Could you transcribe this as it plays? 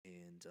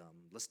And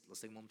let's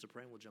take a moment to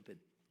pray, and we'll jump in.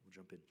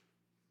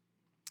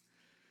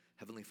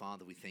 Heavenly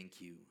Father, we thank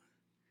you.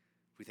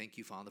 We thank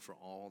you, Father, for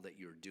all that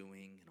you're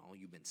doing and all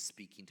you've been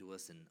speaking to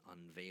us and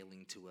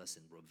unveiling to us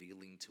and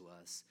revealing to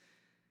us.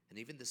 And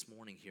even this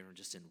morning here,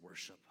 just in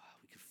worship,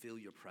 we can feel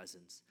your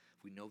presence.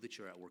 We know that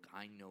you're at work.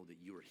 I know that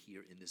you are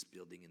here in this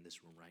building, in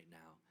this room right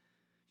now.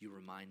 You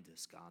remind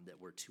us, God, that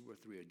where 2 or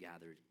 3 are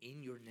gathered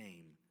in your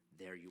name,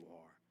 there you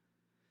are.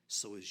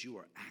 So as you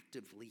are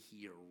actively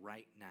here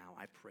right now,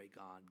 I pray,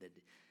 God, that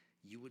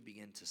you would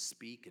begin to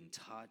speak and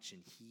touch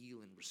and heal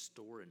and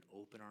restore and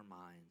open our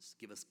minds.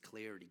 Give us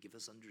clarity. Give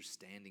us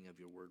understanding of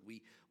your word.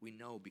 We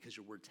know because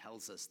your word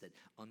tells us that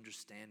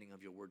understanding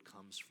of your word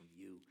comes from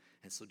you.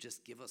 And so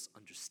just give us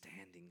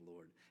understanding,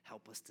 Lord.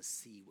 Help us to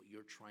see what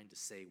you're trying to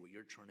say, what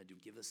you're trying to do.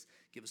 Give us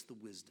the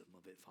wisdom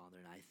of it, Father.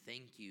 And I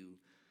thank you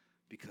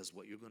because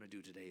what you're going to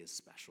do today is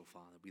special,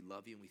 Father. We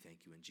love you and we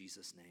thank you. In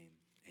Jesus' name,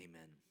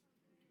 amen.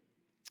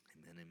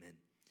 Amen,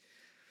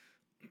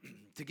 amen.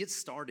 To get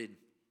started,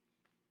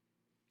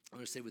 I'm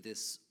going to say with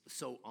this.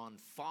 So on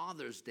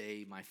Father's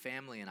Day, my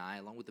family and I,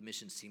 along with the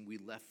missions team, we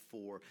left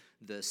for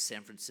the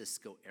San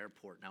Francisco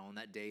airport. Now on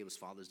that day, it was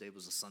Father's Day, it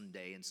was a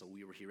Sunday, and so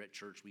we were here at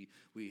church.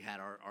 We had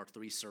our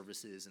 3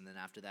 services, and then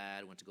after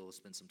that, I went to go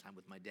spend some time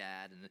with my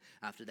dad, and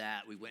after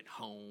that, we went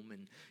home,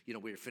 and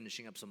we were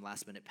finishing up some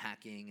last minute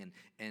packing,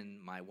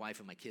 and my wife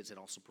and my kids had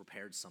also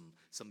prepared some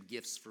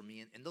gifts for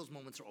me, and those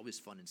moments are always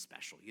fun and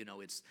special.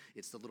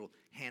 It's the little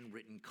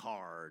handwritten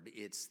card,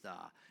 it's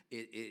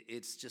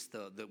just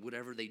the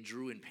whatever they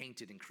drew and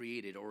painted and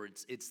created, or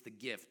it's the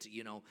gift,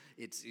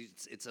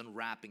 it's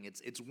unwrapping,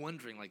 it's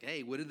wondering like,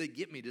 hey, what did they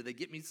get me? Did they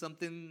get me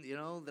something,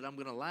 that I'm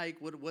gonna like?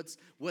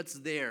 What's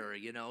there?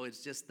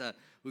 It's just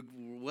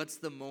what's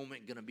the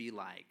moment gonna be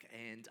like?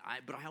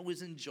 But I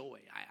always enjoy.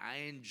 I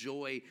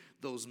enjoy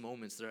those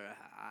moments.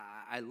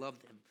 I love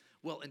them.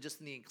 Well, and just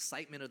in the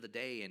excitement of the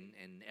day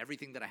and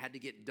everything that I had to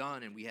get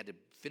done, and we had to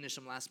finish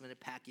some last minute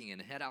packing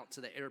and head out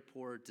to the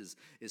airport as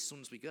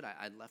soon as we could.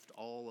 I left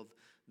all of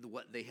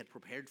what they had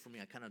prepared for me.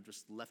 I kind of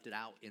just left it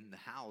out in the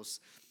house.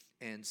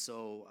 And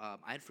so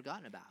I had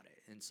forgotten about it.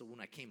 And so when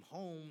I came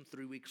home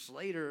 3 weeks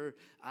later,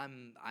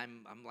 I'm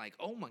like,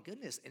 oh my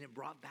goodness. And it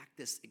brought back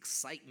this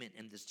excitement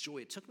and this joy.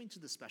 It took me to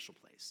the special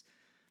place.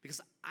 Because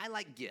I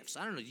like gifts.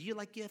 I don't know, do you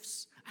like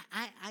gifts?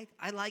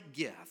 I like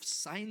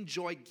gifts. I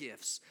enjoy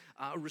gifts.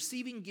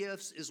 Receiving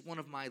gifts is one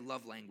of my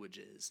love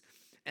languages.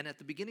 And at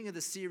the beginning of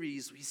the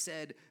series, we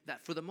said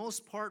that for the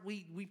most part,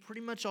 we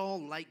pretty much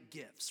all like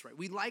gifts, right?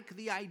 We like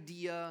the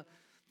idea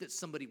that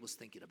somebody was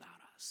thinking about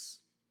us,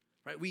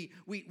 right? We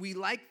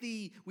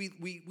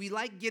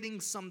like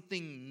getting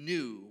something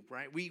new,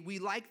 right? We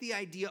like the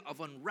idea of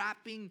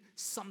unwrapping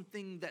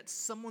something that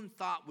someone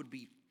thought would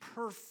be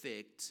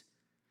perfect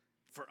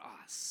for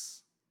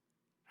us,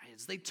 right?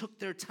 As they took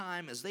their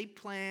time, as they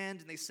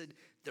planned, and they said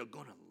they're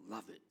going to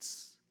love it,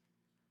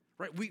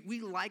 right?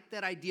 We like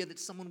that idea that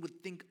someone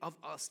would think of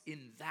us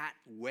in that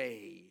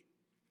way.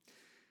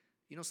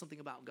 You know something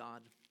about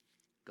God?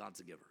 God's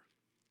a giver.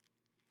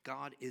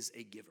 God is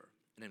a giver.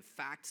 And in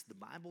fact, the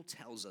Bible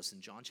tells us in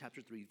John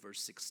chapter 3,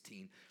 verse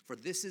 16, for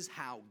this is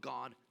how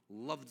God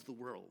loved the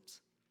world.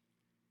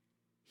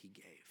 He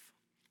gave.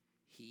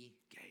 He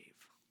gave.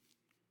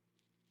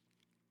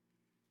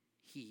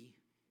 He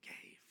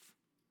gave.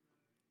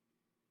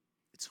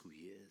 It's who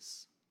he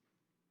is.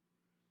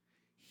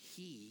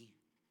 He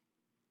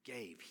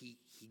gave. He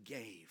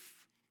gave.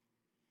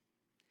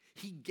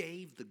 He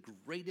gave the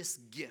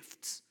greatest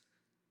gift,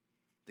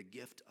 the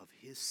gift of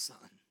his son.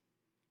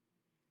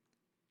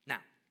 Now,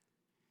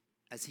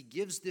 as he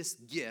gives this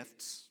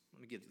gift,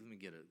 let me get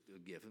a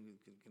gift. Can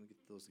I get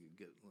those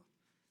good?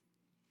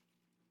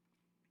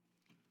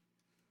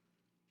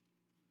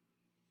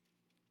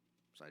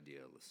 It's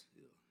idealist.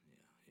 Yeah.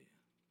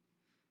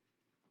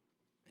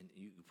 And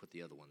you can put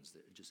the other ones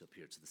there, just up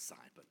here to the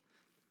side. But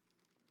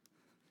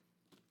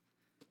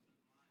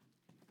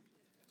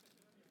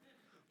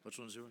which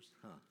one's yours?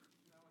 Huh?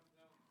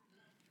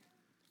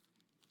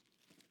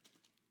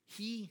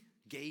 He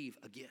gave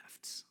a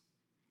gift.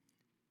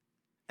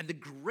 And the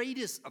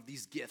greatest of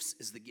these gifts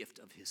is the gift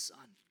of his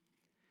son.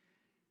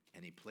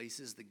 And he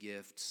places the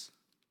gift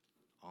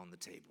on the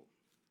table.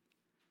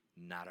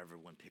 Not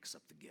everyone picks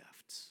up the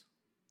gift.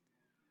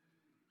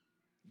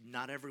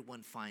 Not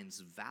everyone finds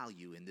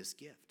value in this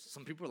gift.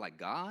 Some people are like,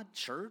 God,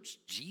 church,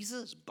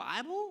 Jesus,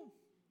 Bible?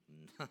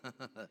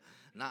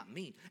 Not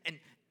me.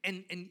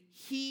 And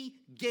he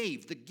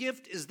gave. The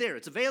gift is there.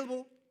 It's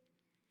available.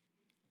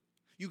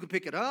 You can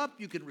pick it up.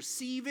 You can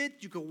receive it.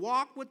 You can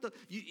walk with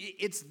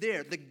it's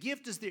there. The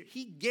gift is there.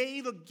 He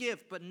gave a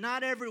gift, but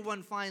not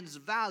everyone finds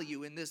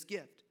value in this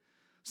gift.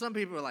 Some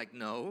people are like,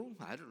 no,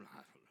 I don't know.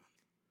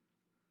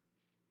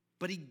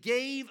 But he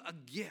gave a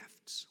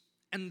gift.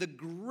 And the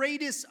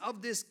greatest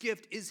of this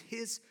gift is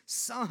his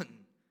son.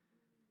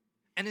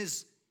 And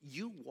as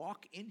you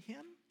walk in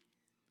him,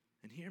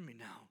 and hear me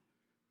now,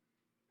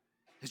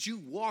 as you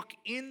walk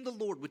in the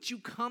Lord, what you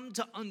come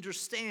to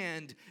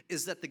understand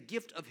is that the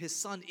gift of his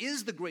son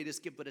is the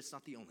greatest gift, but it's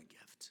not the only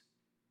gift.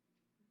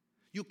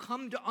 You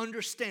come to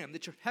understand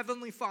that your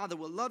Heavenly Father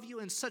will love you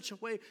in such a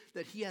way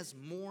that He has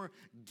more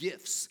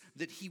gifts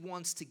that He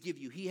wants to give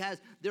you.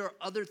 There are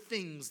other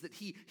things that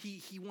He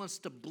wants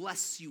to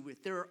bless you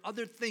with. There are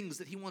other things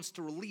that He wants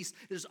to release.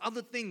 There's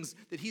other things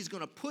that He's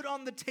going to put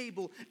on the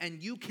table,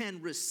 and you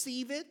can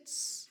receive it,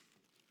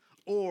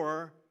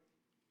 or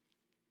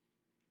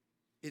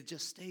it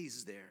just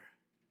stays there.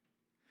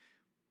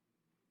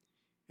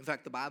 In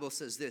fact, the Bible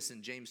says this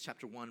in James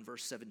chapter 1,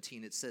 verse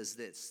 17. It says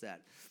this,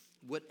 that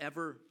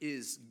whatever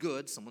is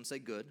good, someone say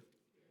good.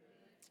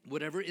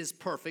 Whatever is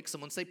perfect,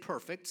 someone say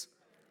perfect,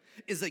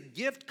 is a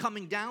gift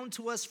coming down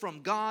to us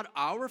from God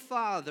our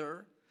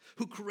Father,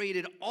 who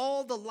created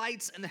all the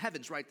lights in the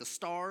heavens, right? The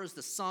stars,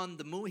 the sun,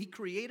 the moon. He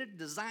created,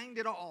 designed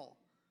it all.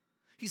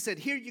 He said,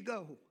 here you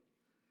go.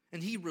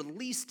 And He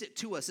released it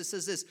to us. It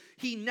says this,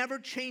 He never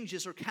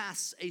changes or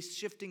casts a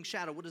shifting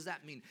shadow. What does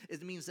that mean?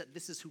 It means that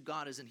this is who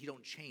God is and He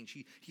don't change.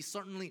 He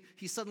suddenly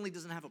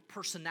doesn't have a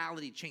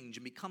personality change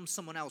and become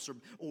someone else or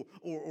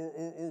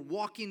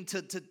walk in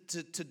to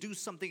do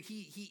something.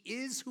 He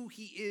is who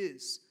He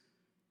is.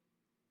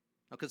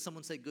 Now, can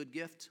someone say good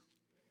gift?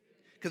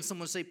 Can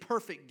someone say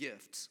perfect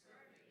gift?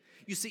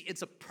 You see,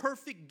 it's a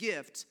perfect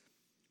gift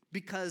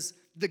because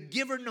the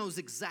giver knows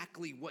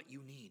exactly what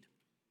you need.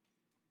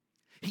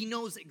 He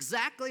knows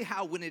exactly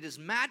how, when it is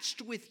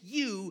matched with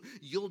you,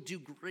 you'll do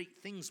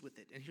great things with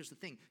it. And here's the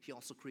thing, He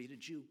also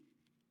created you.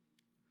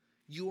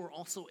 You are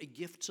also a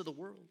gift to the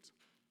world.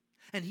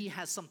 And He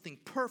has something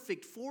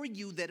perfect for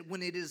you that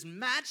when it is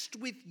matched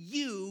with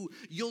you,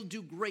 you'll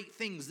do great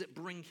things that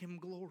bring Him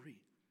glory.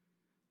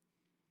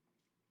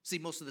 See,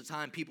 most of the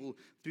time, people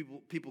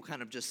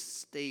kind of just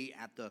stay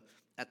at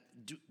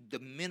the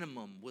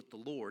minimum with the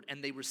Lord,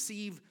 and they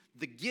receive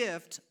the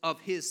gift of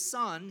His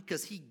Son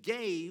because He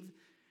gave.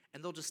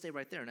 And they'll just stay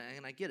right there.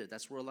 And I get it.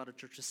 That's where a lot of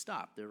churches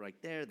stop. They're right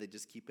there. They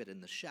just keep it in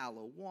the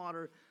shallow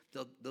water.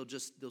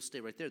 They'll stay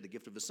right there. The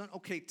gift of His Son.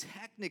 Okay,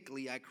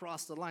 technically I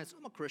crossed the line. So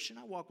I'm a Christian.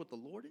 I walk with the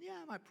Lord. And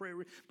yeah, I pray.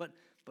 But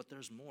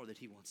there's more that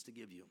He wants to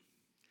give you.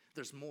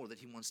 There's more that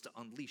He wants to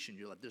unleash in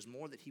your life. There's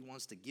more that He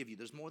wants to give you.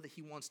 There's more that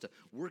He wants to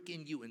work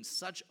in you in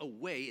such a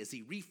way as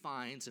He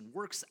refines and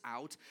works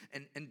out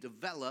and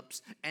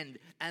develops, and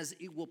as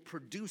it will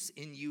produce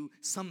in you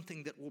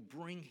something that will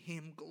bring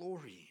Him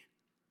glory.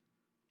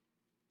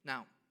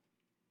 Now,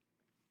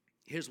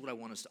 here's what I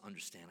want us to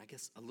understand, I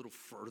guess a little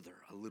further,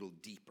 a little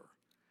deeper.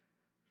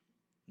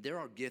 There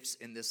are gifts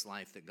in this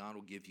life that God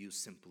will give you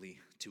simply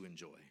to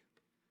enjoy.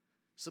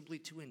 Simply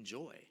to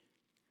enjoy.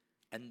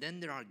 And then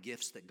there are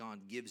gifts that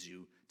God gives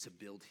you to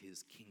build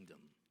His kingdom.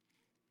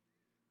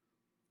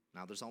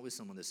 Now, there's always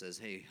someone that says,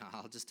 hey,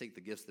 I'll just take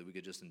the gifts that we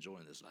could just enjoy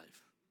in this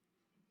life.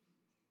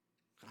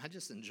 Can I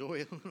just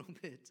enjoy a little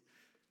bit?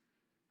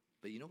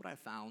 But you know what I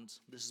found?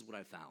 This is what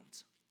I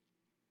found.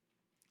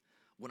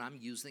 When I'm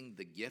using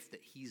the gift that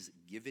He's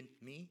given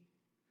me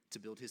to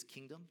build His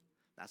kingdom,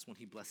 that's when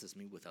He blesses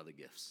me with other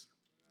gifts.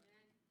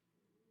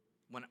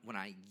 When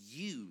I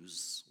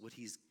use what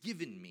He's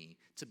given me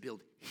to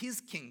build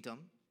His kingdom,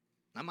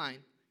 not mine,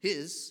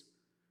 His,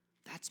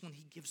 that's when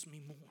He gives me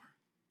more.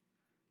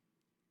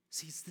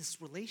 See, it's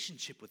this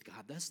relationship with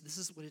God. This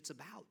is what it's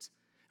about.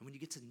 And when you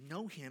get to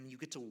know Him, you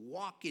get to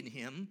walk in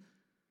Him,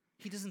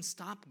 He doesn't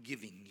stop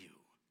giving you.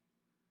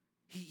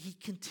 He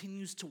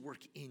continues to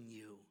work in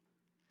you.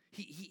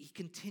 He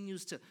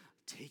continues to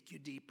take you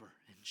deeper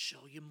and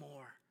show you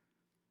more.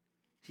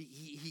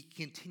 He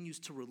continues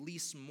to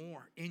release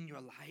more in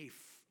your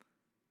life.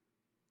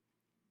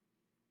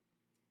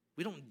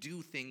 We don't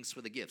do things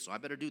for the gift. So I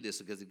better do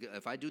this because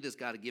if I do this,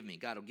 God will give me.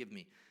 God will give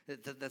me.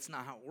 That's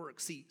not how it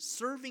works. See,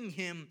 serving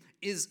Him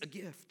is a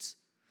gift.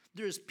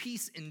 There is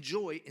peace and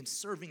joy in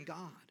serving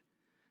God.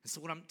 And so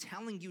what I'm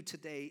telling you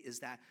today is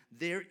that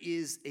there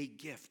is a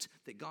gift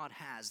that God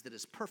has that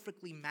is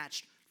perfectly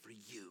matched for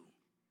you.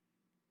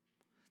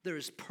 There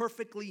is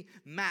perfectly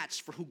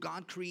matched for who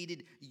God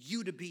created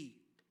you to be.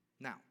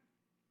 Now,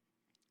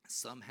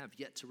 some have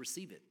yet to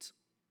receive it.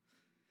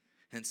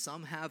 And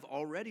some have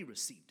already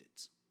received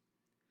it.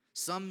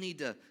 Some need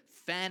to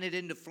fan it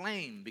into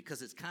flame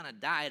because it's kind of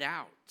died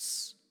out.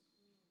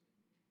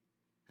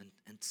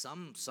 And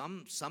some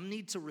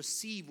need to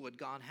receive what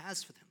God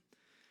has for them.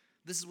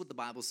 This is what the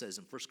Bible says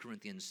in 1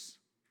 Corinthians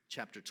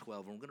chapter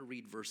 12. And we're going to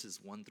read verses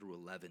 1 through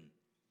 11.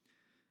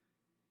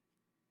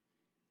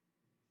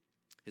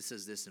 It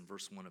says this in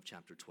verse 1 of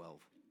chapter 12.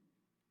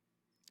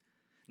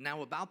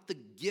 Now about the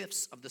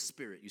gifts of the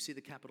Spirit. You see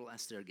the capital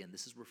S there again.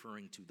 This is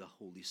referring to the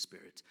Holy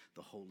Spirit,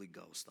 the Holy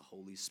Ghost, the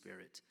Holy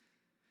Spirit.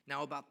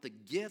 Now about the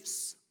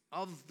gifts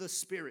of the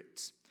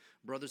Spirit.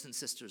 Brothers and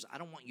sisters, I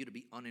don't want you to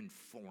be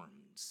uninformed.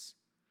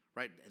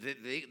 Right?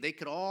 They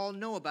could all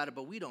know about it,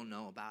 but we don't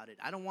know about it.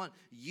 I don't want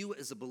you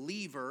as a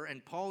believer,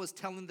 and Paul is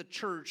telling the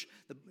church,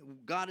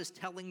 God is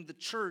telling the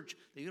church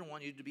that you don't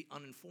want you to be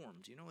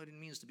uninformed. You know what it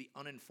means to be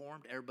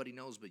uninformed? Everybody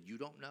knows, but you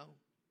don't know.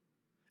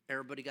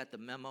 Everybody got the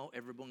memo.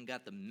 Everyone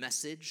got the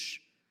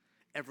message.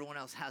 Everyone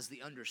else has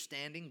the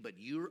understanding, but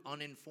you're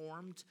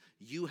uninformed.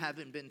 You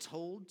haven't been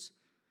told.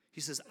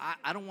 He says,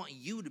 I don't want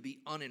you to be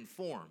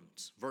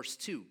uninformed. Verse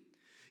 2.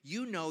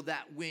 You know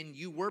that when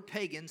you were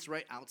pagans,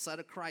 right, outside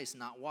of Christ,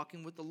 not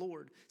walking with the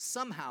Lord,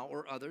 somehow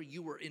or other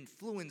you were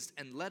influenced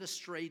and led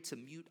astray to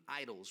mute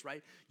idols,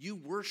 right? You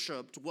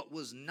worshiped what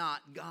was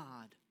not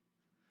God.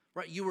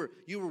 Right, you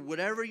were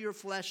whatever your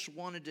flesh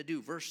wanted to do.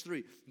 Verse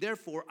 3,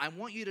 therefore, I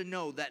want you to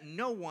know that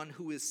no one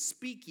who is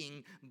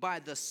speaking by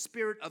the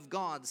Spirit of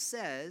God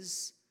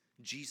says,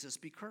 Jesus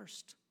be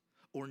cursed.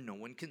 Or no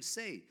one can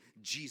say,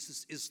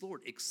 Jesus is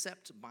Lord,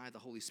 except by the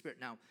Holy Spirit.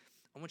 Now,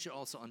 I want you to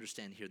also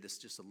understand here this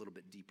just a little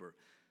bit deeper.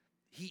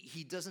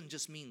 He doesn't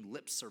just mean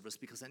lip service,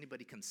 because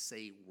anybody can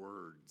say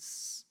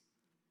words.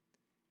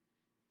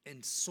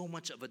 In so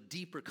much of a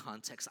deeper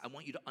context, I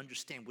want you to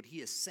understand what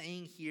he is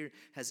saying here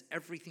has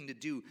everything to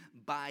do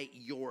by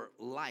your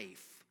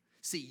life.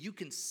 See, you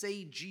can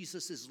say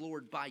Jesus is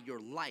Lord by your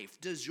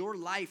life. Does your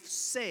life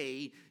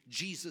say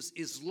Jesus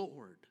is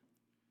Lord?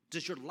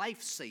 Does your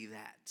life say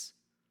that?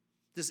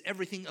 Does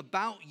everything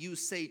about you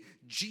say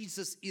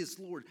Jesus is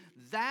Lord?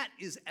 That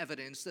is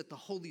evidence that the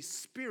Holy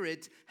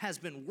Spirit has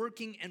been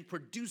working and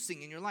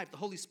producing in your life. The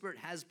Holy Spirit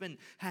has been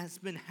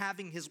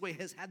having his way,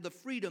 has had the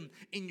freedom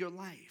in your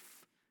life.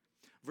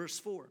 Verse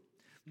 4,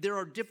 there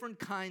are different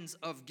kinds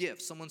of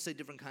gifts. Someone say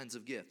different kinds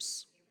of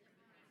gifts.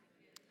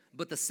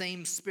 But the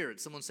same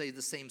Spirit. Someone say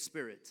the same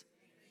Spirit.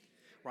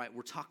 Right,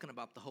 we're talking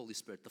about the Holy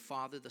Spirit, the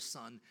Father, the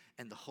Son,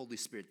 and the Holy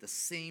Spirit. The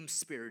same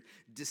Spirit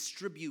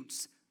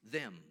distributes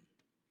them.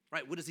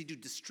 Right, what does he do?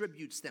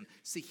 Distributes them.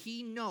 See,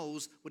 he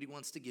knows what he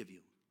wants to give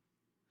you.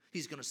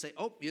 He's going to say,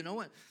 oh, you know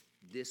what?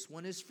 This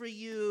one is for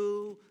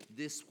you.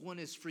 This one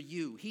is for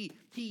you. He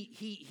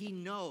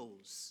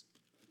knows.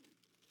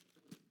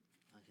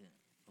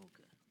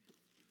 Okay.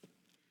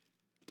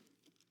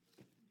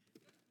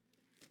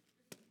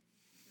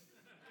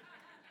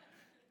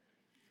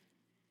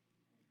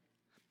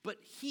 But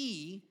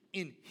he,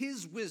 in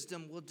his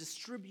wisdom, will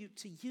distribute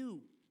to you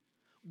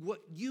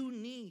what you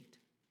need.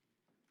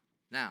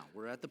 Now,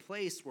 we're at the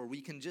place where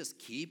we can just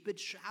keep it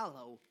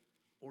shallow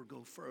or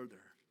go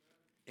further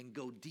and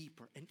go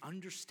deeper and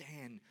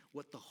understand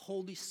what the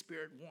Holy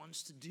Spirit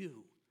wants to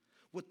do,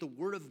 what the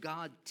Word of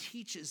God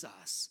teaches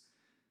us.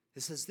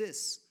 It says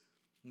this,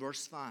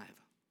 verse 5.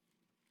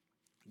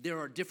 There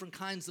are different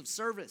kinds of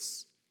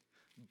service,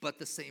 but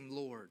the same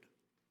Lord.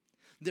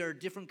 There are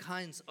different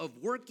kinds of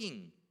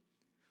working,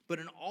 but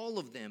in all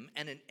of them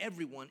and in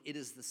everyone, it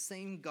is the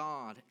same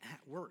God at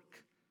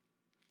work.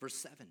 Verse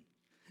 7.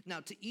 Now,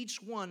 to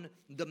each one,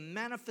 the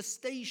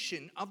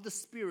manifestation of the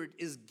Spirit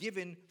is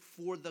given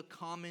for the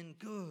common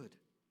good.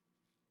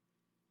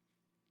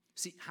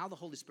 See, how the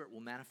Holy Spirit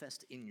will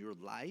manifest in your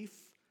life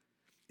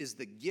is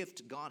the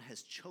gift God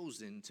has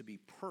chosen to be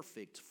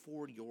perfect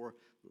for your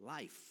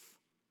life.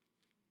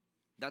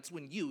 That's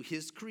when you,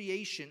 his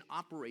creation,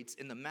 operates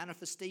in the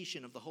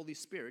manifestation of the Holy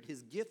Spirit,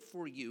 his gift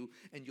for you,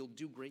 and you'll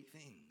do great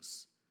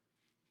things.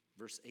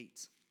 Verse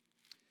 8.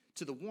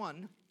 To the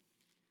one,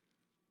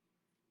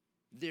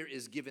 there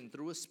is given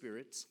through a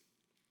Spirit,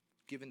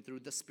 given through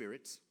the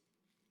Spirit,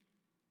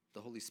 the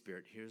Holy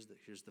Spirit. Here's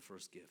the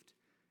first gift,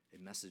 a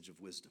message of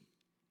wisdom.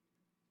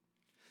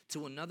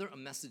 To another, a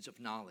message of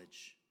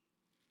knowledge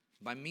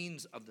by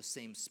means of the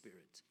same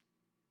Spirit.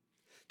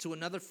 To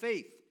another,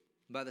 faith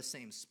by the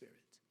same Spirit.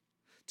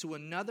 To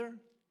another,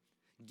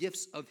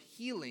 gifts of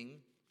healing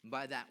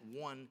by that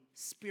one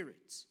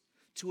Spirit.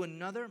 To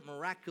another,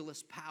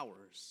 miraculous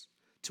powers.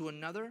 To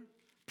another,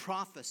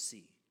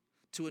 prophecy.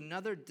 To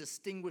another,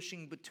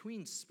 distinguishing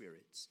between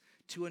spirits.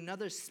 To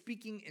another,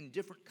 speaking in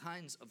different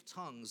kinds of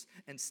tongues.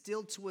 And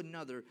still to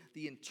another,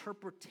 the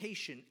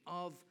interpretation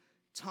of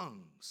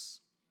tongues.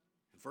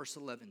 Verse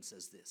 11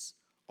 says this.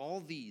 All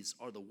these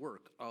are the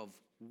work of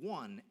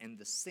one and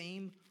the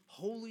same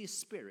Holy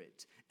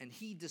Spirit, and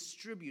he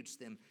distributes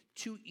them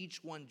to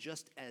each one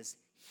just as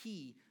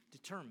he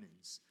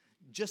determines.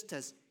 Just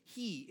as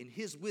he, in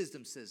his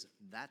wisdom, says,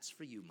 that's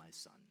for you, my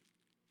son.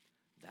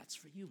 That's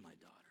for you, my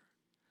daughter.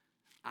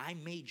 I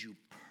made you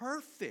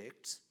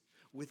perfect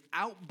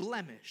without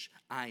blemish.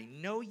 I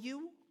know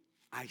you,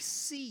 I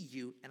see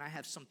you, and I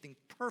have something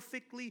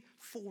perfectly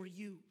for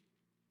you.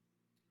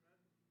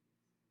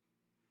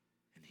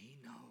 And he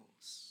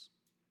knows.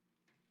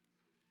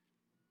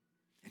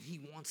 And he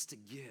wants to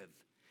give.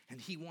 And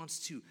he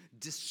wants to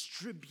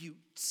distribute.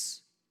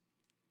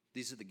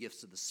 These are the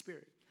gifts of the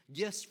Spirit.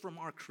 Gifts from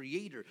our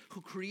Creator,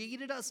 who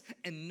created us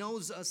and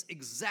knows us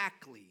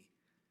exactly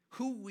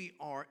who we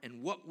are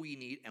and what we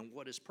need and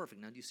what is perfect.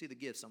 Now, do you see the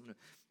gifts? I'm going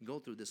to go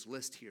through this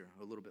list here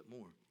a little bit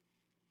more.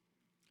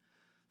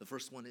 The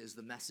first one is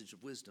the message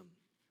of wisdom.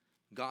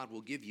 God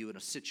will give you in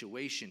a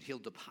situation, he'll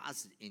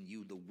deposit in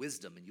you the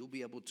wisdom, and you'll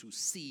be able to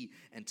see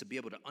and to be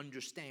able to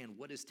understand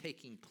what is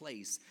taking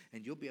place,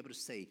 and you'll be able to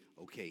say,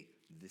 okay,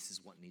 this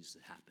is what needs to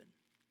happen.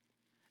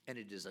 And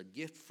it is a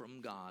gift from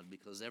God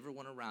because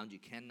everyone around you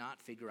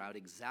cannot figure out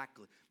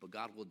exactly, but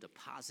God will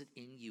deposit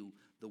in you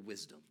the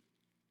wisdom.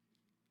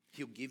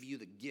 He'll give you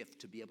the gift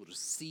to be able to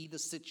see the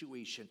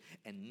situation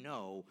and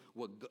know,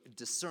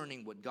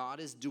 discerning what God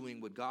is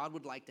doing, what God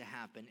would like to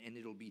happen, and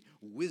it'll be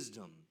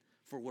wisdom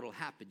for what will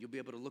happen. You'll be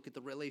able to look at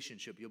the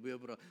relationship. You'll be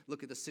able to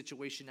look at the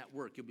situation at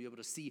work. You'll be able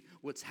to see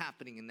what's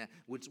happening in that,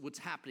 what's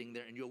happening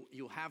there, and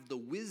you'll have the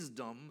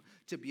wisdom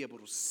to be able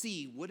to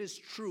see what is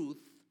truth,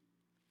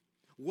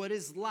 what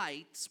is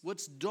light,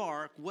 what's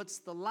dark, what's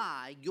the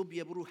lie. You'll be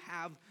able to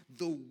have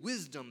the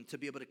wisdom to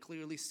be able to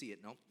clearly see it.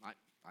 No,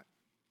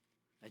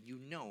 and you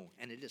know,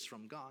 and it is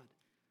from God.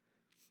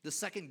 The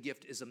second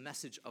gift is a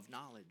message of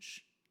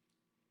knowledge,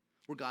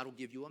 where God will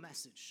give you a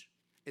message.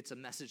 It's a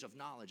message of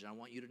knowledge, and I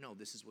want you to know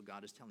this is what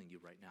God is telling you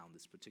right now in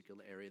this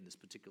particular area, in this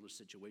particular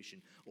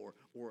situation, or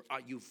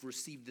you've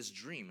received this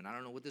dream, and I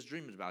don't know what this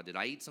dream is about. Did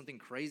I eat something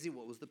crazy?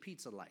 What was the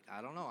pizza like?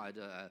 I don't know.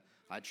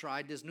 I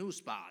tried this new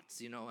spots,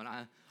 and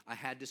I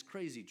had this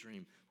crazy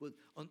dream. Well,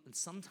 and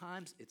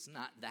sometimes it's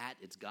not that.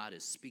 It's God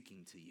is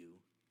speaking to you.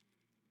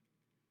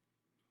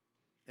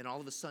 And all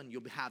of a sudden,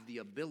 you'll have the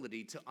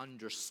ability to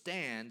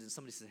understand, and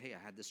somebody says, hey,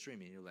 I had this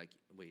dream, and you're like,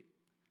 wait,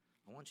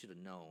 I want you to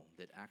know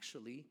that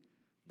actually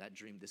that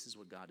dream, this is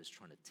what God is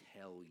trying to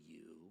tell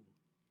you.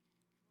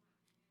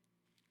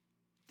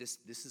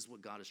 This is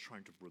what God is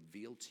trying to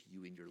reveal to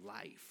you in your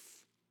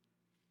life.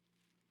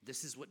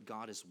 This is what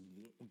God is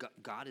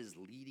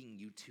leading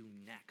you to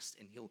next,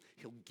 and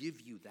He'll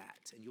give you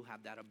that, and you'll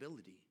have that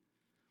ability.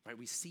 Right?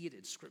 We see it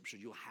in Scripture.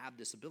 You'll have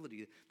this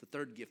ability. The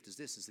third gift is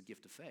the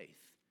gift of faith.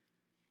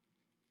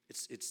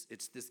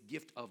 It's this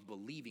gift of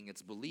believing.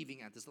 It's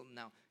believing at this level.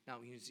 Now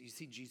you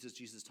see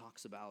Jesus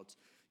talks about,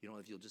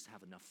 if you'll just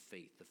have enough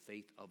faith, the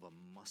faith of a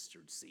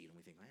mustard seed. And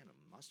we think, man,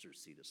 a mustard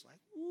seed is like,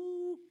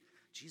 ooh,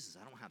 Jesus,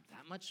 I don't have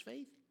that much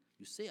faith.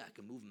 You say I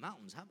can move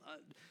mountains.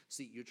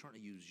 See, you're trying to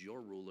use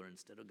your ruler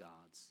instead of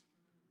God's.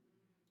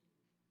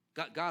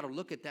 God will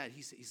look at that.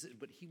 He said,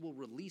 but He will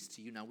release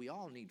to you. Now, we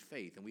all need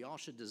faith, and we all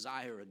should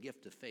desire a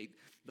gift of faith.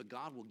 But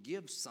God will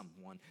give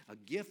someone a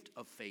gift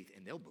of faith,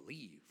 and they'll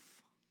believe.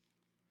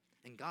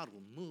 And God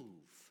will move.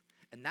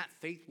 And that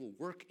faith will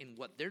work in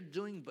what they're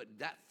doing, but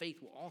that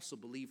faith will also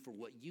believe for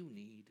what you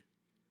need.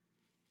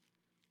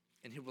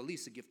 And He'll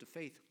release a gift of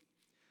faith.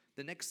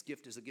 The next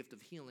gift is a gift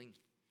of healing.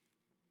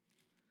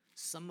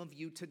 Some of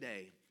you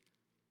today,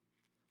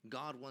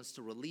 God wants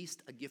to release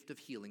a gift of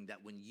healing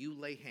that when you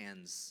lay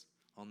hands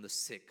on the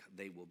sick,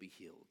 they will be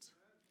healed.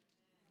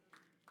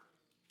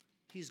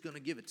 He's going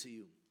to give it to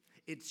you.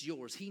 It's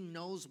yours. He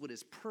knows what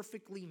is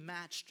perfectly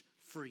matched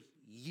for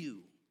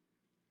you.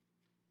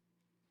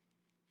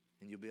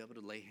 And you'll be able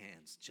to lay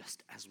hands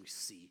just as we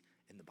see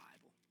in the Bible.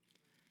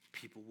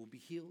 People will be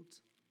healed.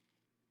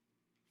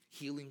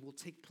 Healing will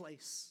take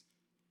place.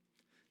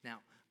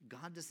 Now,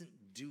 God doesn't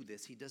do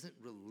this. He doesn't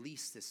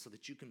release this so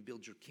that you can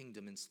build your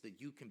kingdom and so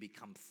that you can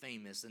become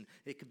famous and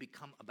it can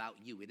become about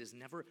you. It is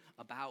never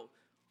about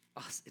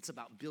us. It's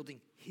about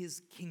building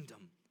His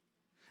kingdom.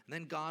 And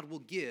then God will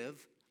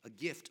give a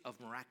gift of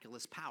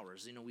miraculous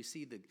powers. We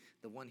see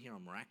the one here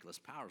on miraculous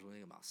powers. We're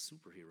thinking about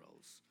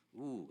superheroes.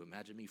 Ooh,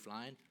 imagine me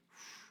flying.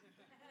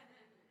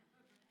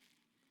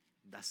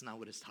 That's not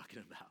what it's talking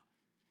about.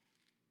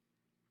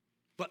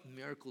 But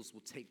miracles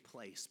will take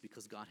place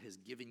because God has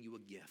given you a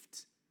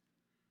gift.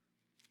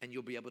 And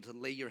you'll be able to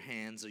lay your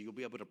hands, or you'll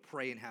be able to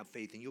pray and have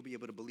faith, and you'll be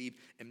able to believe,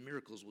 and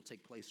miracles will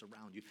take place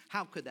around you.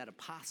 How could that have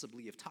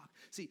possibly have talked?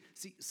 See,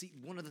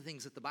 one of the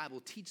things that the Bible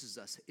teaches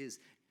us is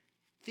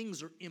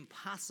things are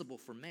impossible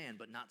for man,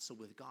 but not so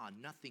with God.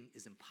 Nothing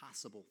is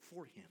impossible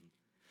for Him.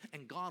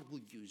 And God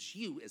will use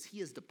you as He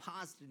has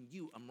deposited in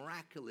you a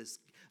miraculous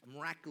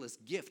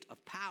gift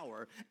of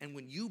power. And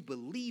when you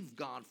believe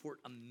God for it,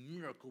 a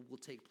miracle will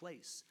take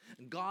place.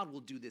 And God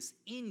will do this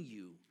in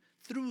you,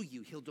 through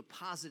you. He'll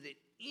deposit it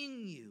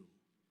in you.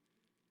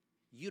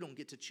 You don't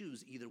get to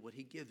choose either what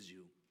He gives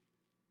you.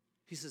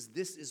 He says,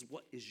 this is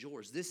what is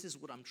yours. This is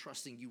what I'm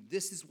trusting you.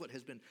 This is what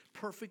has been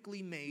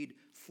perfectly made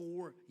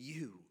for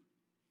you.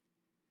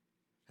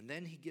 And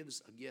then He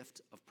gives a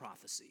gift of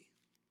prophecy.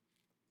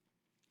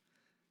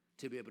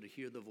 To be able to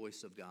hear the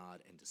voice of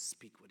God and to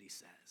speak what He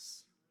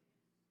says.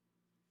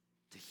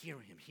 To hear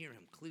Him,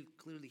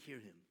 clearly hear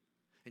Him.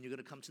 And you're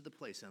going to come to the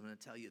place, I'm going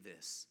to tell you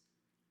this.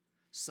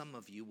 Some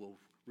of you will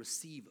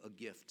receive a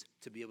gift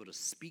to be able to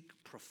speak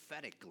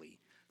prophetically.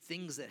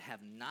 Things that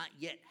have not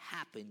yet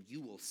happened,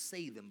 you will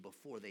say them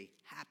before they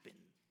happen.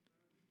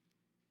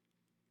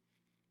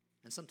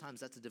 And sometimes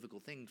that's a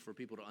difficult thing for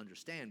people to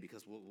understand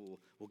because, well,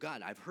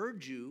 God, I've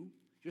heard you.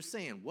 You're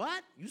saying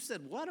what? You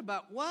said what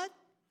about what?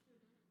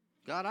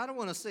 God, I don't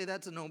want to say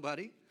that to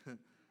nobody.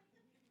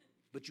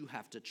 But you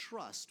have to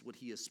trust what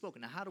He has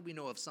spoken. Now, how do we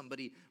know if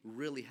somebody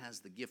really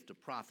has the gift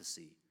of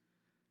prophecy?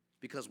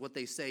 Because what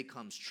they say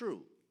comes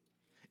true.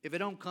 If it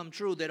don't come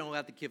true, they don't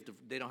have the gift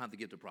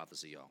of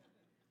prophecy, y'all.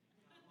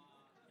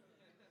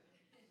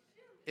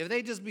 If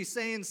they just be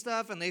saying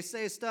stuff and they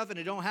say stuff and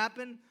it don't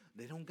happen,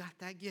 they don't got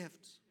that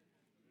gift.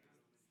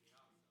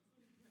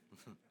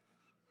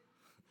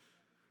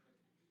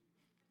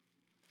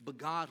 But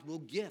God will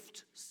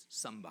gift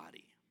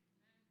somebody.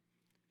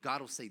 God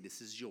will say,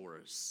 this is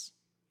yours.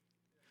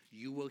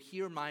 You will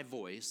hear my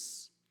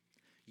voice.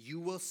 You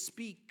will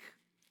speak.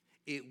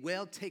 It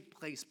will take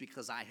place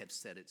because I have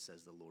said it,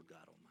 says the Lord God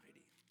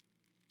Almighty.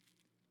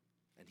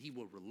 and he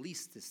will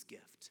release this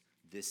gift.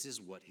 This is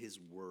what his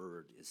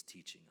word is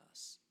teaching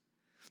us.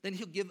 Then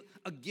he'll give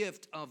a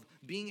gift of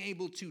being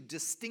able to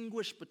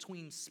distinguish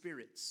between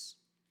spirits.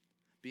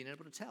 Being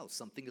able to tell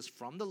something is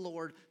from the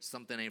Lord,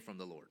 something ain't from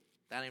the Lord.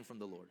 That ain't from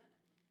the Lord.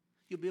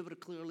 You'll be able to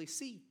clearly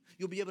see.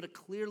 You'll be able to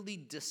clearly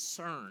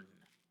discern.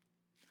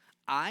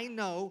 I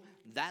know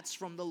that's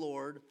from the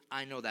Lord.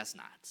 I know that's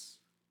not.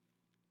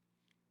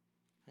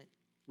 Right?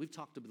 We've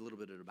talked a little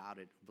bit about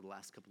it over the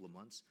last couple of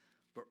months,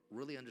 but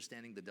really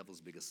understanding the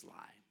devil's biggest lie.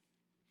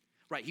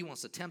 Right, he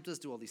wants to tempt us,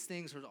 do all these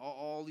things,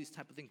 all these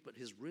type of things, but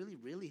his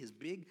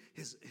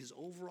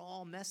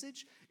overall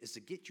message is to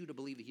get you to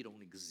believe that he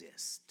don't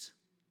exist.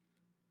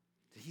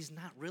 That he's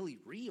not really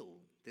real.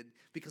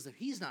 Because if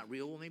he's not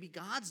real, well, maybe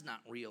God's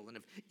not real. And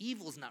if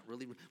evil's not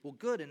really real, well,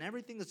 good, and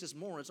everything is just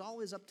more. It's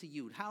always up to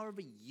you,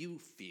 however you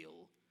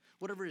feel,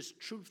 whatever is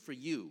truth for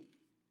you.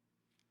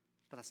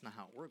 But that's not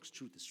how it works.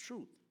 Truth is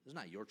truth. It's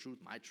not your truth,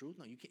 my truth.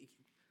 No, you can't.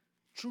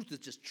 Truth is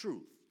just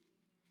truth.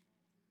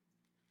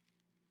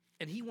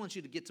 And he wants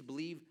you to get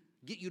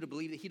you to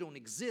believe that he don't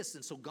exist.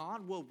 And so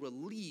God will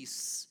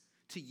release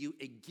to you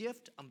a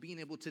gift of being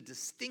able to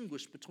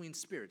distinguish between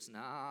spirits.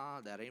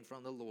 Nah, that ain't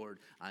from the Lord.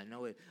 I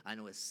know it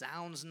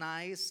sounds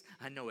nice.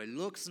 I know it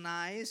looks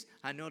nice.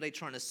 I know they're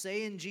trying to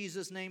say in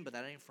Jesus' name, but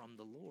that ain't from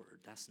the Lord.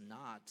 That's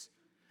not.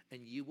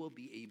 And you will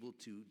be able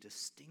to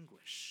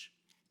distinguish.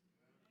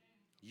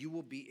 You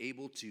will be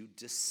able to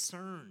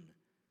discern.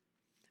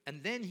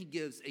 And then he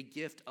gives a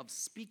gift of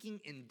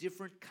speaking in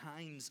different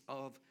kinds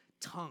of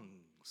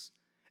tongues.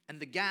 And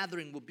the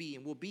gathering will be,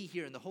 and we'll be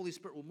here, and the Holy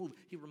Spirit will move.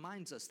 He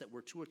reminds us that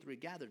where two or three are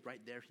gathered,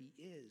 right there he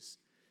is.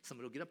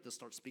 Somebody will get up, they'll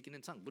start speaking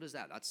in tongues. What is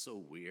that? That's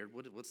so weird.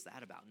 What's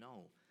that about?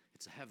 No,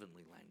 it's a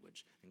heavenly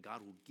language. And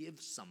God will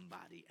give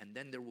somebody, and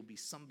then there will be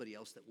somebody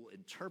else that will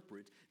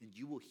interpret, and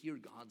you will hear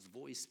God's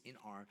voice in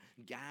our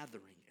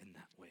gathering in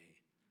that way.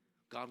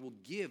 God will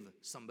give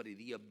somebody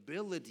the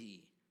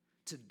ability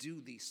to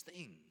do these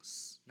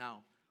things.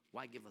 Now,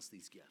 why give us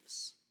these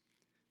gifts?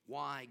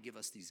 Why give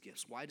us these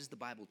gifts? Why does the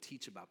Bible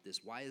teach about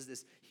this? Why is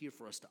this here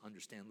for us to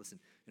understand? Listen,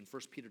 in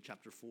 1 Peter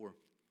chapter 4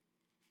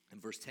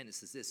 and verse 10, it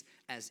says this: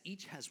 as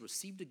each has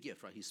received a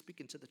gift, right? He's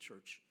speaking to the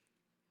church.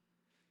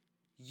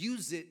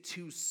 Use it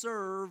to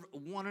serve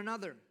one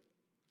another,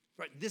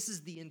 right? This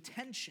is the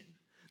intention,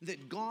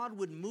 that God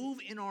would move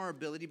in our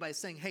ability by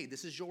saying, hey,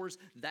 this is yours,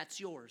 that's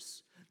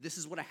yours. This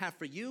is what I have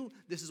for you.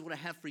 This is what I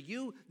have for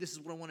you. This is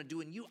what I want to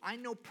do in you. I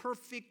know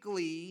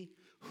perfectly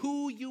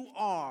who you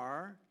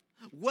are,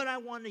 what I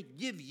want to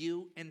give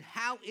you, and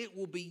how it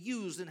will be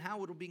used, and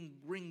how it will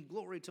bring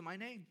glory to my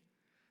name.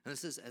 And it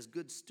says, as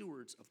good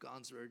stewards of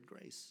God's varied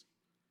grace.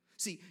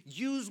 See,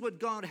 use what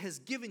God has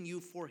given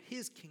you for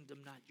his kingdom,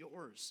 not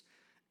yours.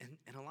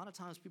 And a lot of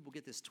times people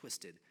get this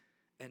twisted.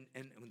 And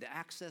the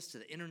access to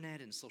the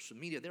internet and social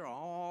media, there are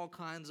all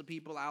kinds of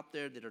people out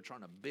there that are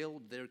trying to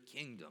build their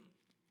kingdom.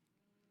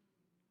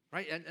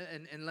 Right,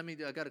 and let me.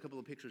 I got a couple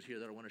of pictures here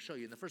that I want to show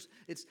you. And the first,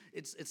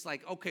 it's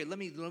like, okay, let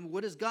me.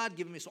 What has God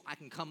given me so I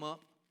can come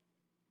up?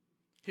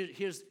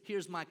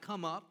 Here's my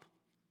come up.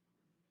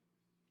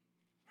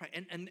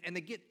 Right, and they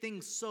get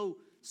things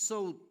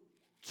so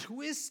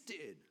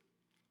twisted.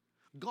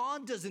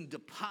 God doesn't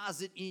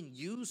deposit in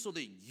you so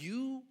that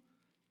you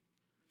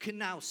can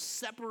now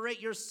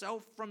separate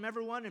yourself from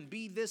everyone and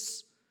be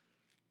this.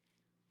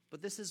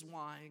 But this is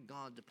why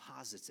God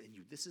deposits in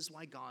you. This is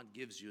why God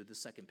gives you the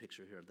second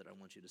picture here that I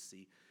want you to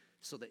see,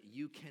 so that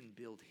you can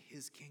build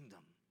his kingdom.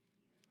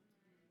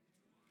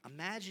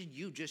 Imagine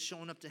you just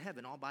showing up to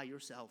heaven all by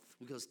yourself,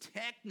 because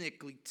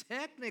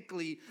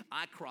technically,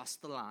 I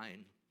crossed the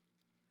line.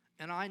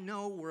 And I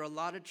know where a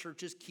lot of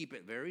churches keep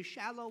it very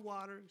shallow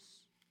waters.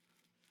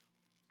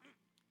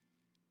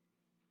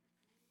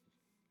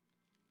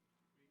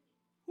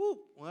 Woo.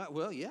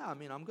 Well, yeah, I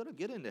mean, I'm going to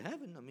get into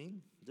heaven. I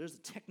mean, there's a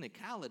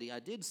technicality I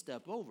did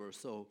step over.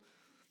 So,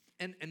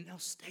 and they'll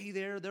stay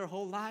there their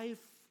whole life.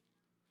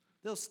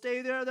 They'll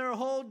stay there their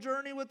whole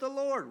journey with the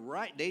Lord,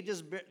 right? They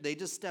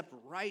just step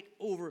right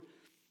over.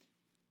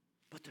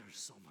 But there's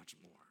so much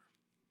more.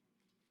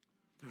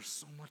 There's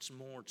so much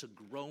more to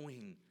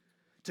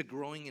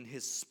growing in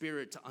his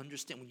Spirit, to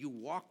understand. When you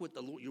walk with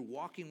the Lord, you're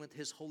walking with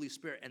his Holy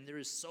Spirit, and there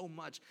is so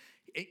much.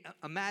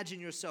 Imagine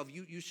yourself,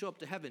 you show up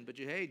to heaven, but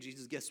hey,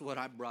 Jesus, guess what?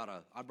 I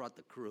brought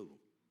the crew.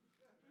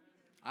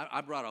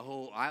 I brought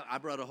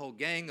a whole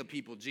gang of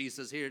people,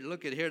 Jesus. Here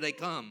they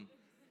come.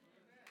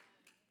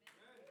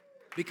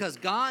 Because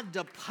God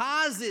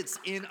deposits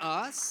in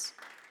us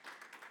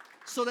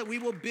so that we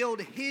will build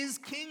his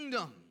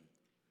kingdom.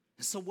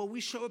 And so when we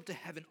show up to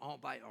heaven all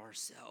by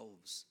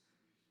ourselves,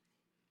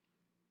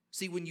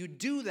 see, when you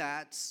do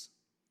that,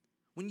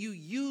 when you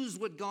use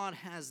what God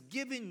has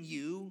given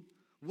you,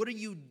 what are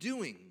you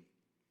doing?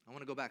 I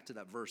want to go back to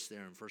that verse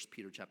there in 1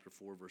 Peter chapter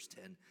 4, verse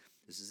 10.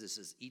 This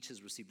says, each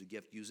has received a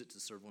gift, use it to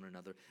serve one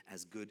another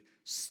as good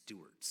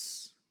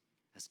stewards.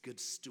 As good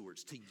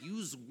stewards, to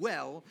use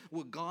well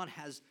what God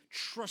has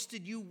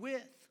trusted you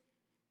with.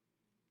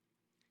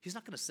 He's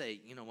not going to say,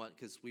 you know what,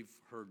 because we've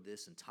heard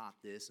this and taught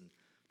this and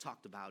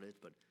talked about it,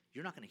 but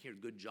You're not going to hear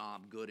good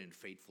job, good and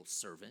faithful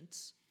servant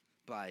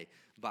by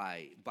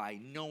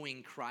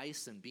knowing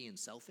Christ and being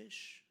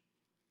selfish.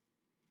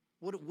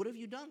 What have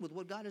you done with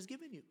what God has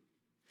given you?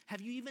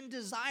 Have you even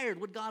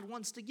desired what God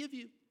wants to give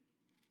you?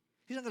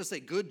 He's not going to say,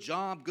 good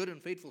job, good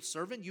and faithful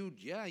servant. You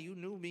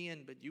knew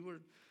me, but you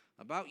were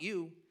about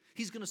you.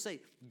 He's going to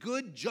say,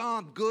 good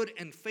job, good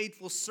and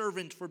faithful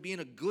servant for being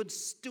a good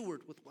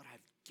steward with what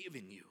I've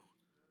given you.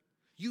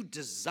 You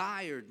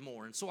desired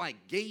more, and so I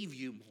gave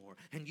you more,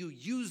 and you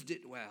used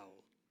it well.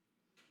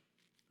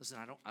 Listen,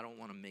 I don't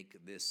want to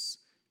make this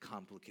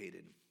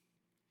complicated.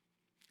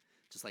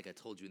 Just like I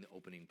told you in the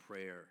opening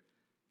prayer,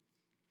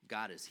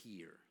 God is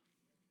here.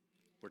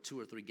 Where 2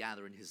 or 3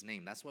 gather in his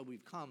name. That's why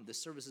we've come. This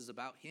service is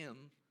about him.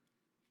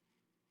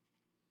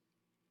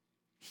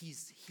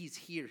 He's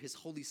here. His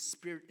Holy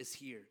Spirit is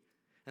here.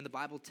 And the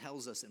Bible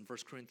tells us in 1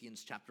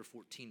 Corinthians chapter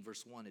 14,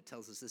 verse 1, it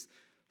tells us this: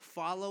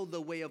 follow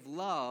the way of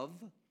love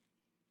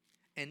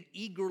and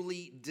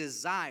eagerly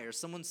desire.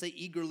 Someone say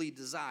eagerly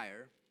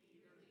desire.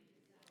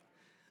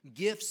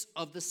 Gifts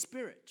of the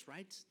Spirit,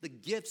 right? The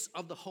gifts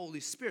of the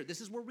Holy Spirit.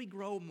 This is where we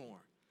grow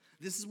more.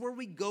 This is where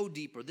we go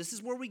deeper. This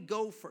is where we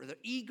go further.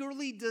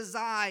 Eagerly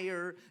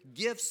desire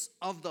gifts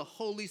of the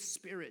Holy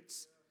Spirit.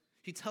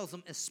 He tells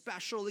them,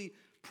 especially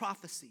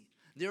prophecy.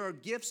 There are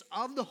gifts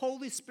of the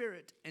Holy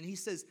Spirit, and he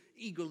says,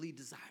 eagerly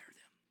desire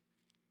them.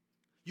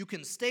 You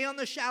can stay on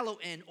the shallow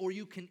end, or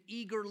you can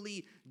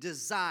eagerly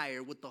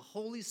desire what the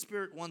Holy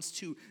Spirit wants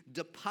to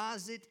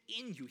deposit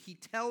in you. He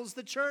tells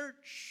the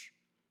church,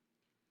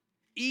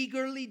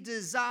 eagerly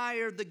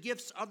desire the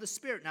gifts of the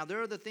Spirit. Now,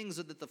 there are the things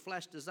that the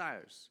flesh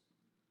desires.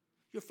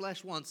 Your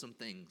flesh wants some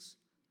things,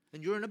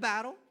 and you're in a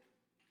battle,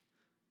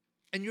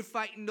 and you're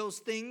fighting those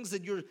things,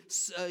 and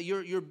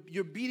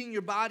you're beating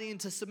your body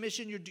into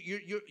submission.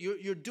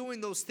 You're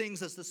doing those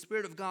things as the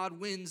Spirit of God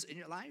wins in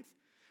your life.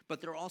 But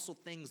there are also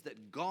things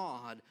that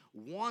God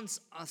wants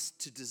us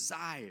to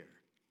desire.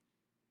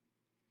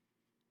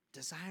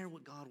 Desire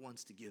what God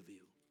wants to give you.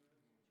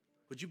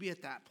 Would you be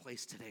at that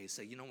place today?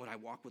 Say, you know what, I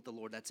walk with the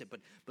Lord, that's it.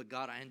 But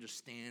God, I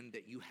understand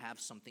that you have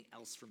something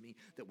else for me,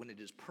 that when it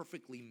is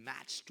perfectly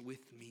matched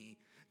with me,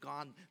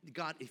 God,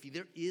 if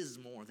there is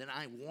more, then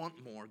I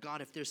want more.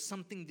 God, if there's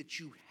something that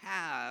you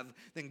have,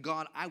 then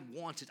God, I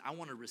want it. I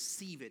want to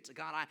receive it.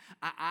 God,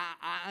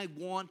 I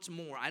want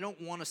more. I don't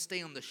want to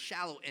stay on the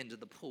shallow end of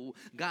the pool.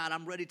 God,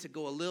 I'm ready to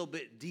go a little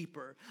bit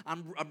deeper.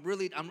 I'm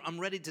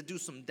ready to do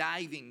some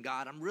diving,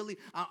 God.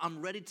 I'm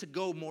ready to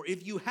go more.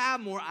 If you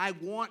have more, I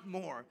want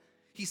more.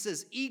 He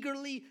says,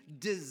 eagerly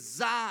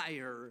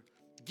desire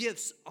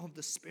gifts of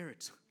the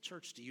Spirit.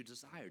 Church, do you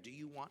desire? Do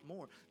you want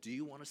more? Do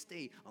you want to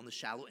stay on the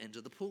shallow end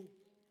of the pool?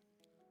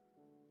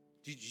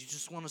 Do you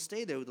just want to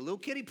stay there with a little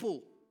kiddie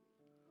pool?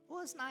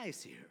 Well, it's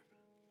nice here.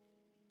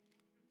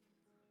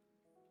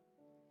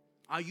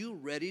 Are you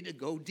ready to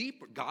go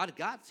deeper? God,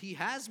 he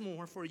has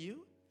more for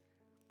you.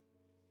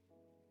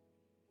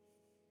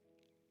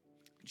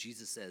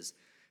 Jesus says,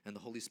 and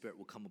the Holy Spirit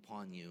will come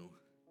upon you,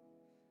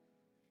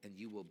 and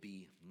you will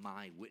be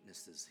my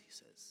witnesses, he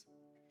says.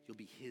 You'll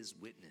be his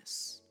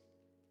witness.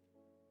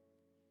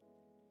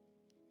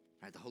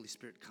 Right? The Holy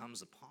Spirit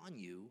comes upon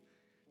you,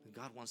 and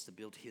God wants to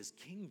build his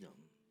kingdom.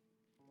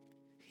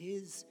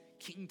 His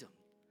kingdom.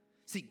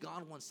 See,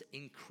 God wants to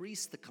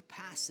increase the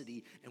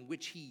capacity in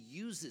which he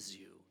uses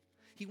you.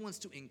 He wants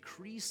to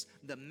increase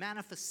the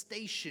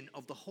manifestation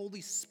of the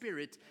Holy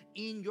Spirit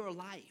in your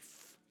life.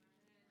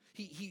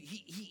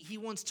 He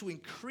wants to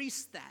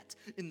increase that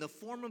in the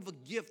form of a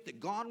gift that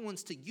God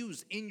wants to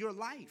use in your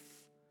life.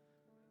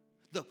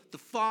 The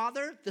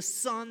Father, the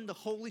Son, the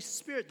Holy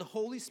Spirit. The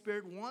Holy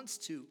Spirit wants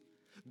to.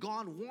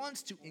 God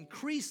wants to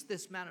increase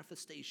this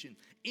manifestation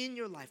in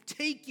your life.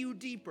 Take you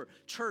deeper.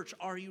 Church,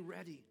 are you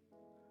ready?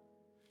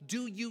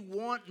 Do you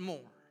want more?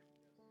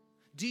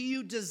 Do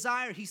you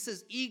desire? He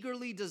says,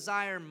 eagerly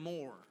desire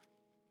more.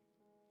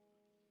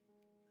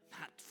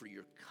 Not for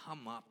your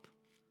come up,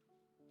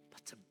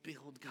 but to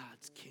build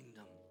God's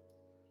kingdom.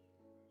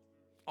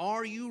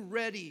 Are you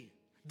ready?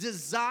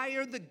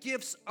 Desire the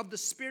gifts of the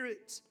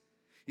Spirit.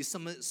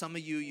 Some of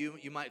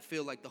you might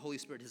feel like the Holy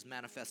Spirit has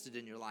manifested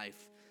in your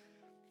life,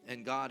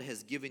 and God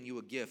has given you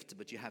a gift,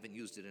 but you haven't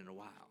used it in a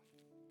while.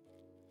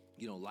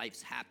 You know,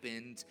 life's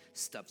happened,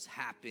 stuff's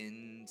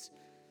happened,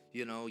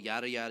 you know,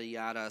 yada, yada,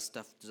 yada,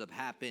 stuff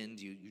happened.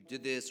 You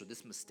did this, or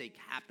this mistake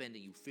happened,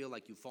 and you feel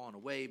like you've fallen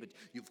away, but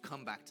you've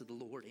come back to the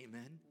Lord,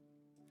 amen?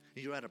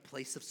 And you're at a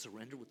place of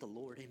surrender with the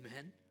Lord,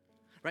 amen?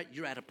 Right?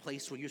 You're at a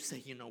place where you're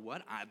saying, you know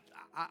what,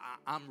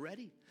 I'm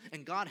ready.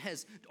 And God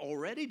has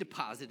already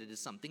deposited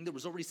something. There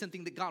was already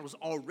something that God was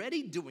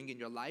already doing in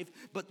your life,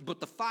 but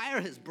the fire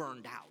has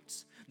burned out.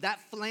 That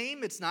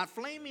flame, it's not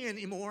flaming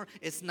anymore.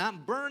 It's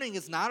not burning.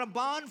 It's not a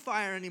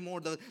bonfire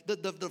anymore.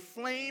 The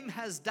flame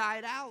has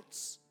died out.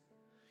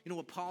 You know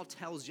what Paul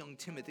tells young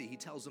Timothy? He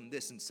tells him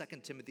this in 2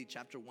 Timothy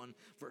chapter 1,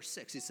 verse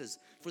 6. He says,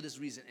 for this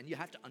reason, and you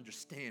have to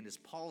understand, as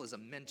Paul is a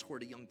mentor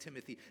to young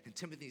Timothy, and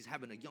Timothy's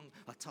having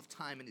a tough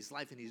time in his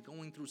life, and he's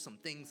going through some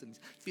things, and he's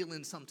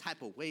feeling some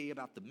type of way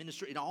about the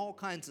ministry, and all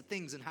kinds of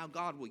things, and how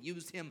God will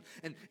use him.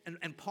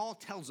 And Paul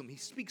tells him, he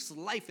speaks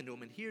life into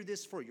him, and hear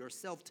this for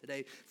yourself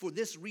today. For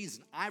this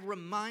reason, I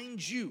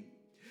remind you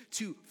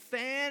to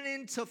fan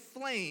into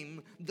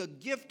flame the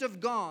gift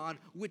of God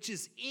which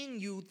is in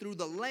you through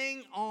the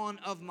laying on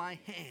of my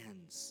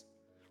hands.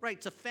 Right,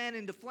 to fan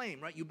into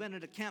flame, right? You've been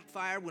at a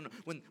campfire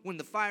when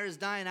the fire is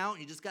dying out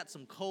and you just got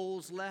some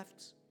coals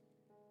left.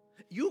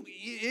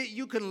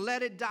 You can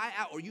let it die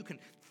out, or you can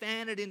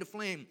fan it into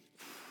flame.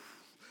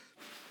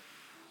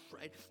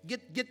 Right?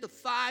 Get the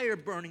fire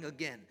burning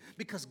again,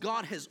 because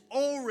God has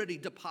already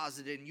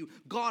deposited in you.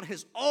 God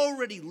has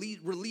already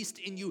released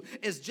in you.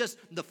 It's just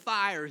the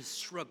fire is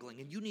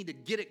struggling, and you need to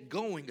get it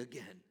going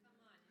again.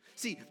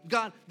 See,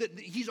 God,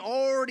 He's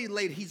already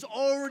laid. He's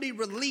already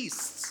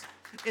released.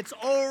 It's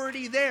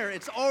already there.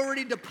 It's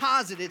already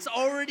deposited. It's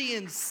already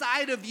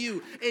inside of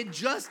you. It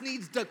just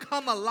needs to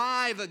come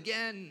alive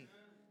again.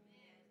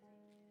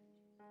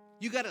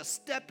 You got to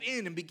step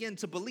in and begin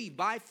to believe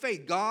by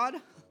faith. God,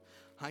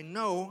 I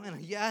know,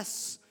 and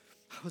yes,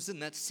 I was in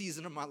that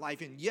season of my life,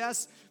 and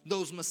yes,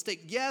 those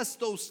mistakes, yes,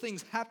 those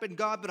things happened,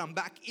 God, but I'm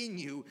back in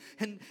you,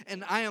 and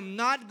I am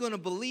not going to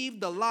believe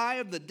the lie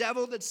of the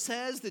devil that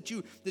says that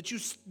you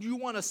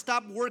want to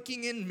stop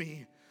working in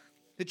me,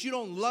 that you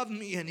don't love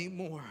me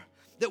anymore,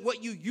 that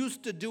what you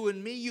used to do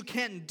in me, you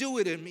can't do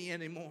it in me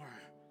anymore.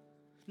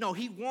 No,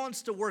 He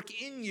wants to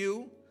work in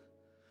you.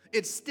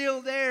 It's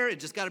still there. It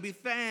just got to be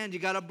fanned. You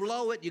got to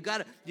blow it. You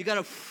got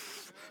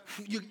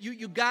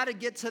to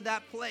get to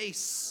that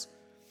place.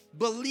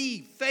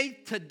 Believe.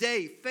 Faith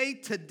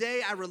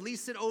today, I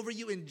release it over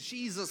you in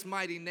Jesus'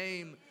 mighty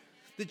name,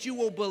 that you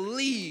will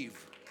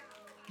believe.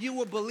 You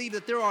will believe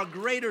that there are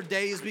greater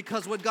days,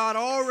 because what God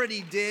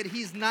already did,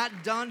 He's not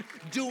done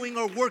doing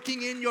or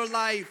working in your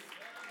life.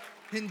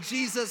 In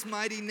Jesus'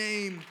 mighty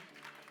name.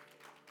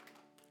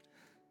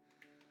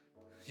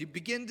 You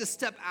begin to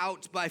step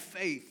out by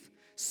faith.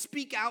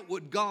 Speak out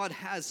what God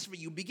has for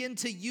you. Begin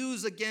to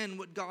use again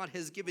what God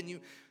has given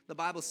you. The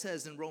Bible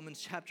says in Romans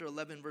chapter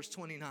 11, verse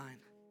 29,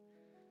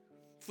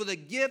 for the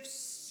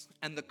gifts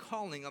and the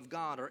calling of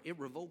God are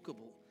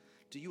irrevocable.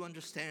 Do you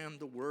understand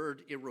the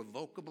word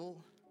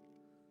irrevocable?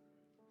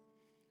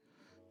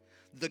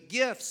 The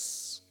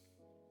gifts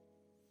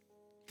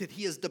that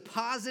He has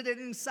deposited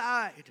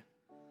inside,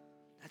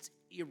 that's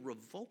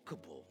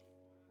irrevocable.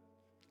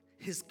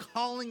 His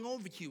calling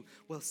over you.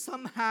 Well,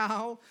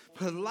 somehow,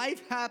 when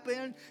life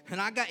happened, and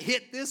I got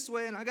hit this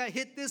way, and I got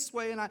hit this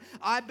way, and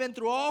I've been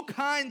through all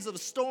kinds of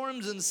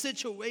storms and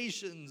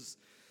situations.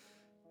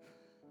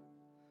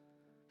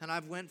 And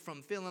I've went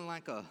from feeling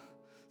like a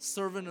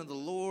servant of the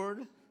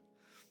Lord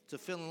to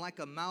feeling like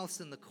a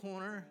mouse in the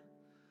corner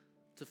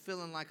to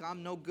feeling like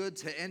I'm no good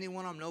to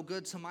anyone, I'm no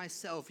good to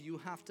myself. You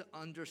have to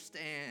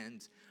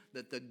understand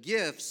that the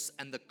gifts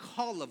and the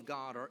call of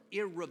God are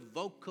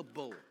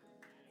irrevocable.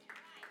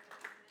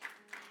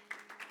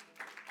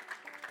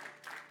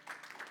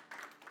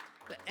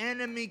 The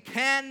enemy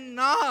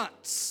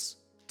cannot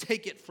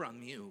take it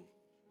from you.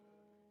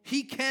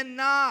 He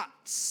cannot.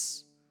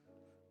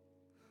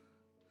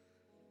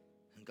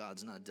 And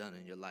God's not done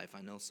in your life.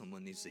 I know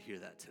someone needs to hear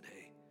that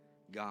today.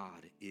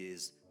 God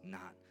is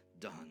not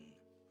done.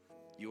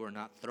 You are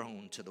not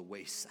thrown to the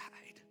wayside.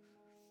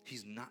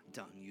 He's not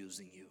done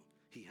using you.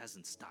 He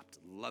hasn't stopped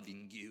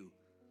loving you.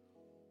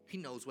 He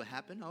knows what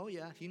happened. Oh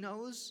yeah, He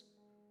knows.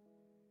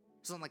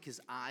 It's not like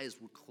His eyes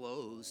were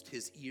closed,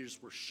 His ears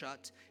were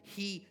shut.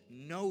 He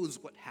knows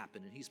what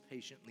happened, and He's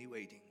patiently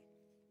waiting.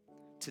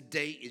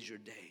 Today is your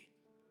day.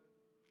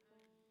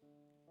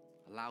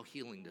 Allow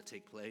healing to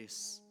take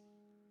place.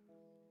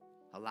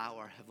 Allow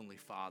our Heavenly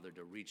Father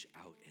to reach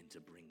out and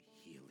to bring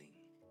healing.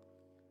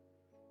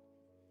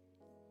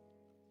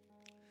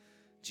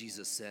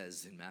 Jesus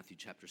says in Matthew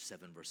chapter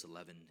 7, verse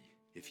 11,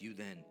 if you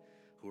then,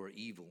 who are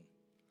evil,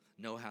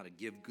 know how to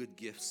give good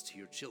gifts to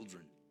your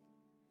children,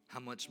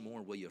 how much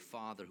more will your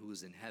Father who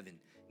is in heaven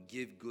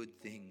give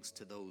good things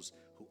to those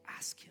who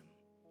ask Him?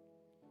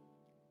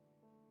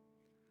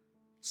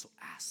 So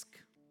ask.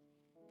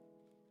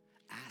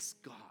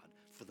 Ask God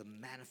for the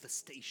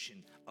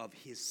manifestation of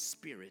His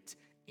Spirit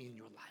in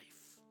your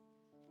life.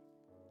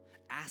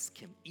 Ask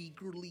Him,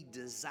 eagerly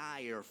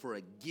desire for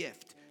a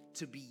gift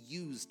to be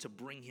used to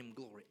bring Him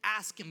glory.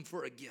 Ask Him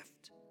for a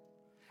gift.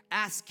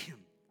 Ask Him.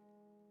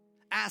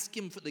 Ask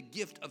Him for the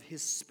gift of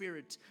His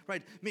Spirit,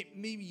 right?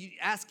 Maybe you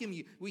ask Him,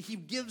 He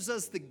gives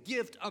us the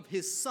gift of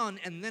His Son,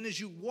 and then as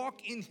you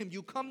walk in Him,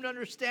 you come to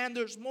understand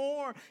there's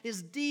more,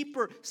 is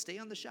deeper. Stay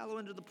on the shallow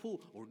end of the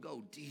pool, or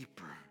go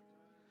deeper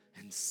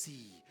and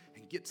see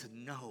and get to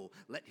know.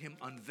 Let Him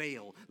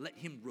unveil, let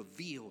Him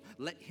reveal,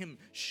 let Him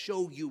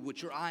show you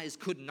what your eyes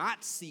could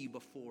not see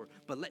before,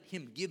 but let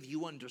Him give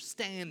you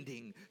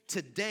understanding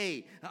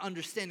today,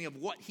 understanding of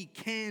what He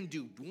can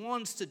do,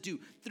 wants to do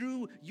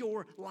through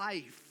your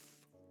life.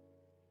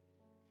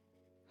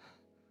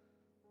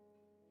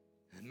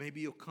 And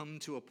maybe you'll come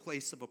to a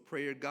place of a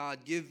prayer.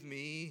 God, give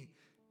me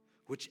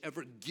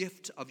whichever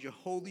gift of your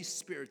Holy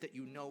Spirit that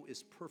you know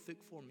is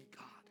perfect for me,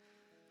 God.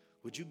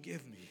 Would you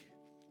give me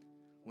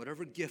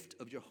whatever gift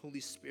of your Holy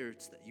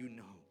Spirit that you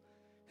know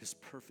is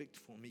perfect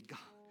for me, God.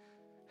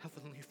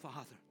 Heavenly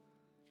Father,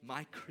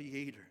 my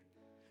Creator,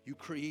 you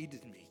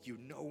created me. You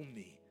know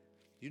me.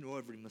 You know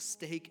every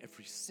mistake,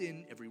 every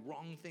sin, every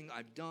wrong thing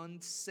I've done,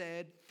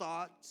 said,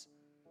 thought.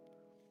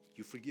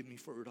 You forgive me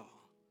for it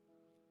all.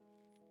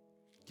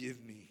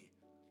 Give me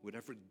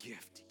whatever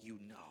gift you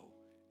know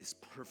is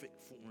perfect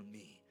for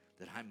me,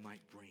 that I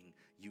might bring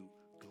you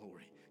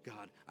glory.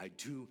 God, I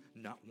do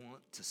not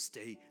want to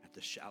stay at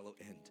the shallow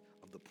end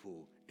of the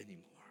pool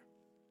anymore.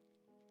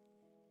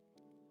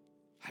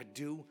 I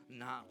do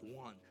not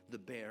want the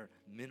bare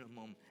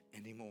minimum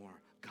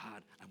anymore.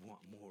 God, I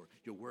want more.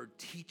 Your word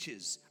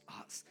teaches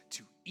us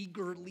to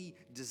eagerly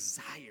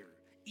desire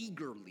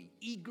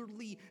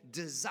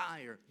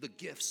the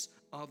gifts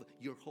of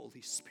your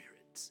Holy Spirit.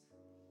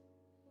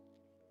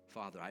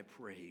 Father, I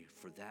pray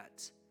for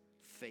that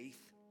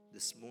faith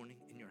this morning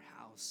in your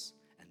house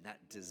and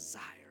that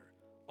desire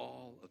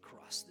all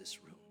across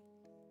this room.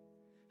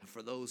 And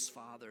for those,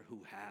 Father,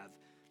 who have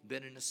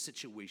been in a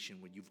situation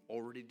where you've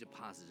already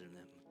deposited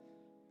them,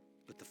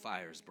 but the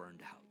fire's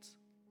burned out,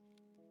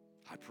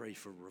 I pray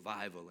for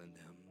revival in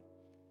them.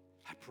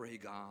 I pray,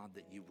 God,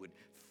 that you would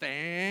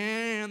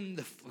fan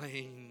the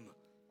flame,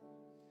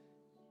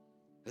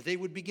 that they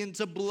would begin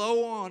to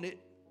blow on it,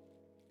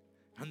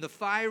 and the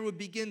fire would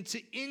begin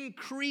to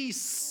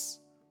increase.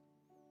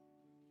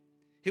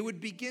 It would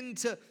begin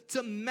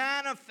to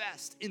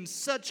manifest in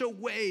such a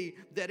way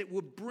that it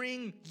would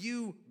bring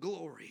you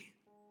glory.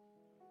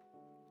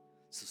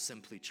 So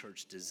simply,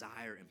 church,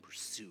 desire and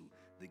pursue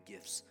the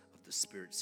gifts of the Spirit.